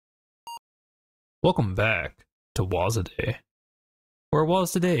Welcome back to Wazaday. Where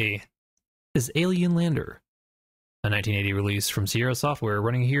was today is Alien Lander, a 1980 release from Sierra Software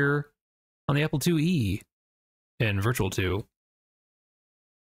running here on the Apple IIe in Virtual 2.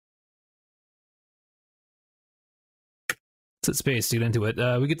 Let's hit space to get into it.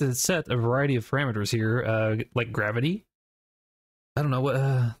 We get to set a variety of parameters here, like gravity. I don't know what.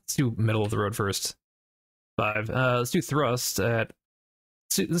 Let's do middle of the road first. 5. Let's do thrust at.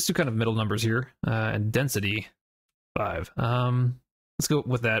 Let's do kind of middle numbers here, and density 5. Let's go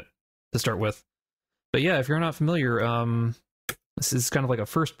with that to start with. But yeah, if you're not familiar, this is kind of like a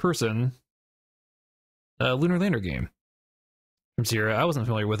first-person lunar lander game from Sierra. I wasn't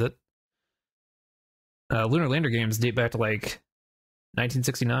familiar with it. Lunar lander games date back to like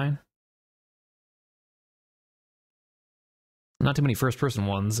 1969. Not too many first-person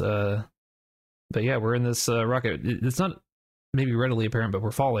ones. But yeah, we're in this rocket. It's not maybe readily apparent, but we're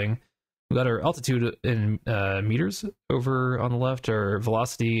falling. We got our altitude in meters over on the left, our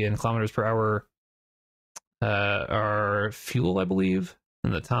velocity in kilometers per hour, our fuel, I believe,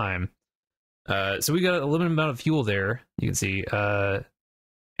 and the time. So we got a limited amount of fuel there, you can see,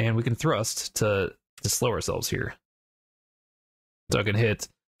 and we can thrust to slow ourselves here. So I can hit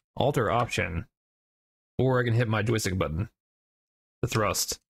Alt or Option, or I can hit my joystick button to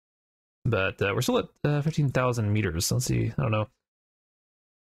thrust. But we're still at 15,000 meters. Let's see. I don't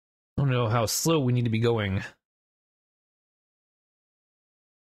know how slow we need to be going.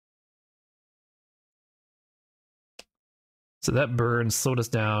 So that burn slowed us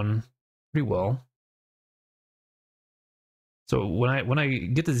down pretty well. So when I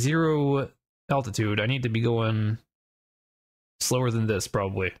get to 0 altitude, I need to be going slower than this,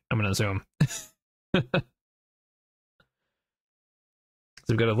 probably. I'm gonna assume.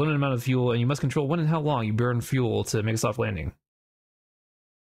 So we've got a limited amount of fuel, and you must control when and how long you burn fuel to make a soft landing.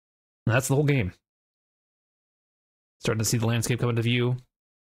 And that's the whole game. Starting to see the landscape come into view.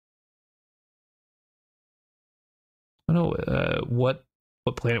 I don't know what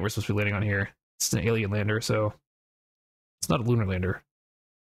planet we're supposed to be landing on here. It's an alien lander, so it's not a lunar lander.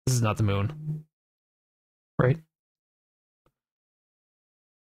 This is not the moon, right?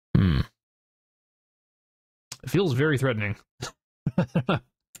 It feels very threatening.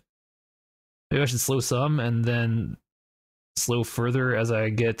 Maybe I should slow some and then slow further as I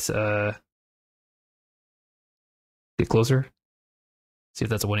get closer. See if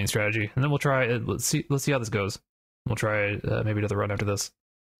that's a winning strategy, and then we'll try it. Let's see how this goes. We'll try maybe another run after this.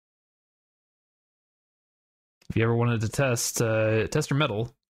 If you ever wanted to test your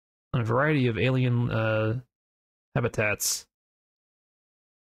metal on a variety of alien habitats,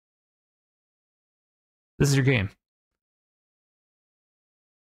 this is your game.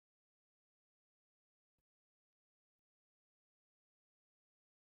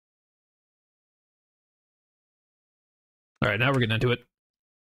 All right, now we're getting into it.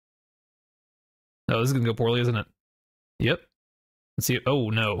 Oh, this is gonna go poorly, isn't it? Yep. Let's see.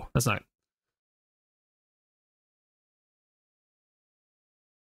 Oh no, that's not.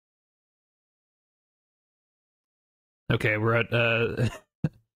 Okay, we're at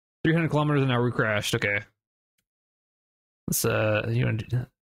 300 kilometers an hour. We crashed. Okay. Let's you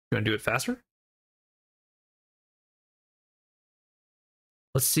wanna do it faster?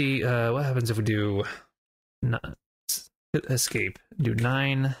 Let's see what happens if we do hit escape. Do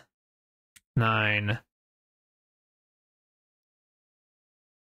 9.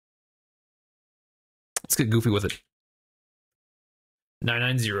 Let's get goofy with it.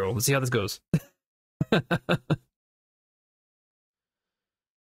 990. Let's see how this goes.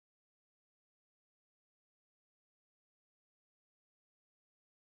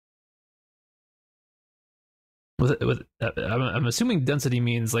 I'm assuming density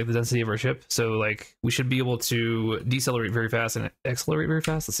means like the density of our ship, so like we should be able to decelerate very fast and accelerate very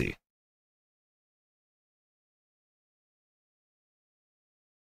fast. Let's see.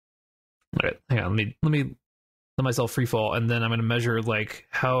 All right, hang on. Let me let myself free fall, and then I'm gonna measure like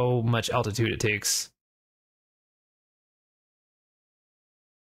how much altitude it takes.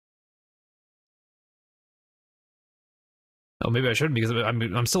 Oh, maybe I shouldn't because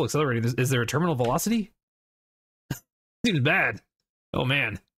I'm still accelerating. Is there a terminal velocity? Seems bad. Oh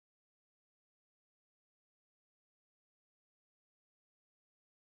man.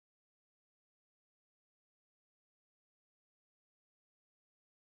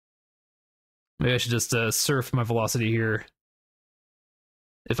 Maybe I should just surf my velocity here.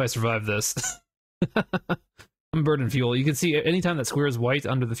 If I survive this. I'm burning fuel. You can see anytime that square is white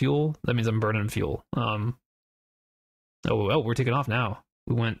under the fuel, that means I'm burning fuel. Oh, we're taking off now.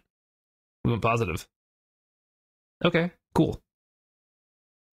 We went positive. Okay, cool.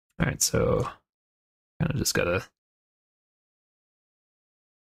 All right, so I just gotta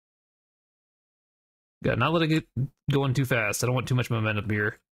not let it get going too fast. I don't want too much momentum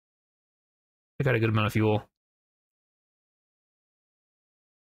here. I got a good amount of fuel.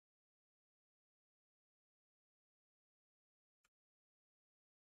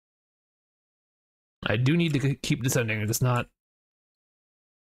 I do need to keep descending. It's not.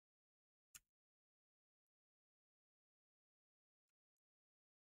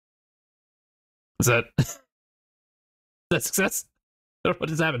 Is that that success? I don't know what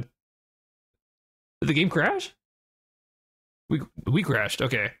just happened. Did the game crash? We crashed.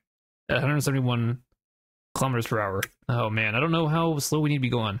 Okay, at 171 kilometers per hour. Oh man, I don't know how slow we need to be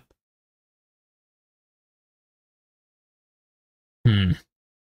going.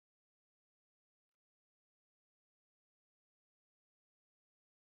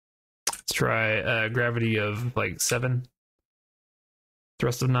 Let's try gravity of like 7,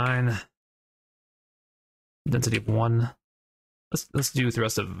 thrust of 9, density of 1. Let's do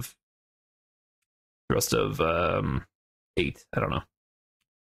thrust of 8. I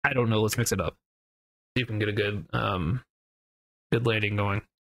don't know. Let's mix it up. See if we can get a good landing going.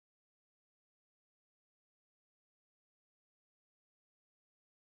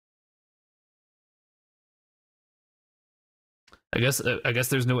 I guess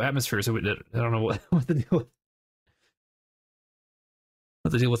there's no atmosphere, so I don't know what to do.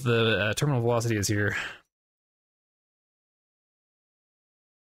 What to deal with the terminal velocity is here.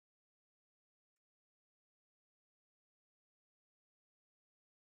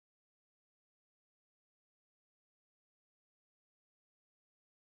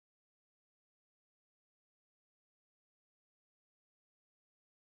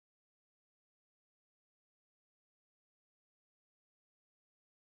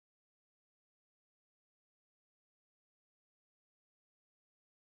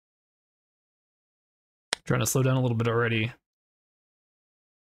 Trying to slow down a little bit already.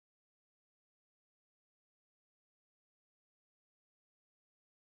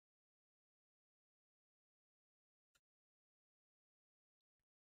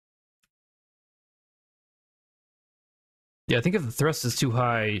 Yeah, I think if the thrust is too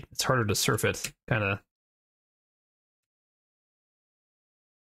high, it's harder to surf it, kind of.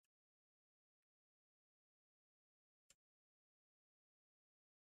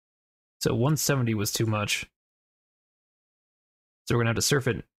 So 170 was too much. So we're gonna have to surf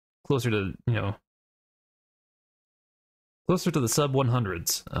it closer to, closer to the sub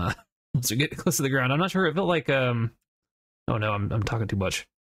 100s. Once we get close to the ground. I'm not sure. It felt like oh no, I'm talking too much.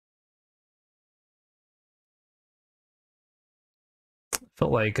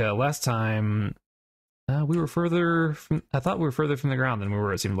 Felt like last time we were further from. I thought we were further from the ground than we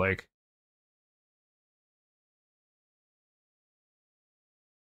were. It seemed like.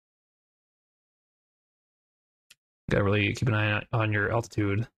 Gotta really keep an eye on your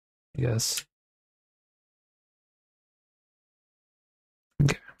altitude, I guess.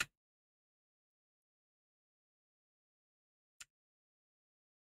 Okay.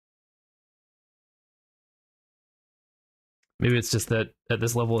 Maybe it's just that at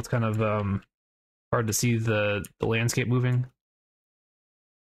this level it's kind of hard to see the landscape moving.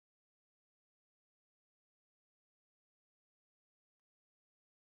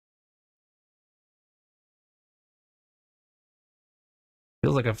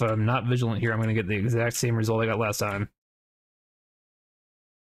 Feels like if I'm not vigilant here, I'm going to get the exact same result I got last time.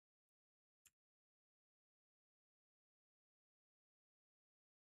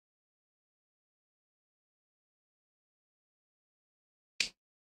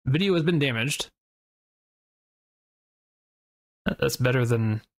 Video has been damaged. That's better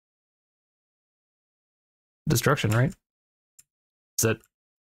than destruction, right? Is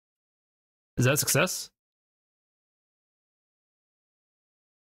that success?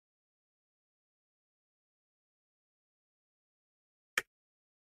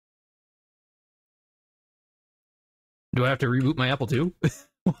 Do I have to reboot my Apple II?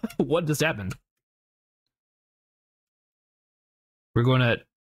 What just happened? We're going at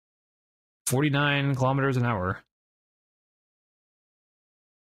 49 kilometers an hour.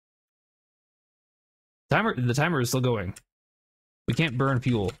 The timer is still going. We can't burn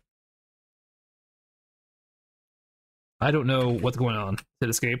fuel. I don't know what's going on. Hit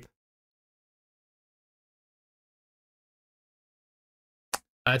escape.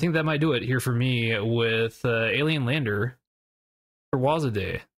 I think that might do it here for me with Alien Lander for Waza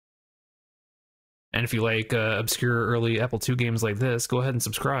Day. And if you like obscure early Apple II games like this, go ahead and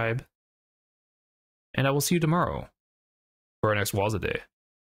subscribe. And I will see you tomorrow for our next Waza Day.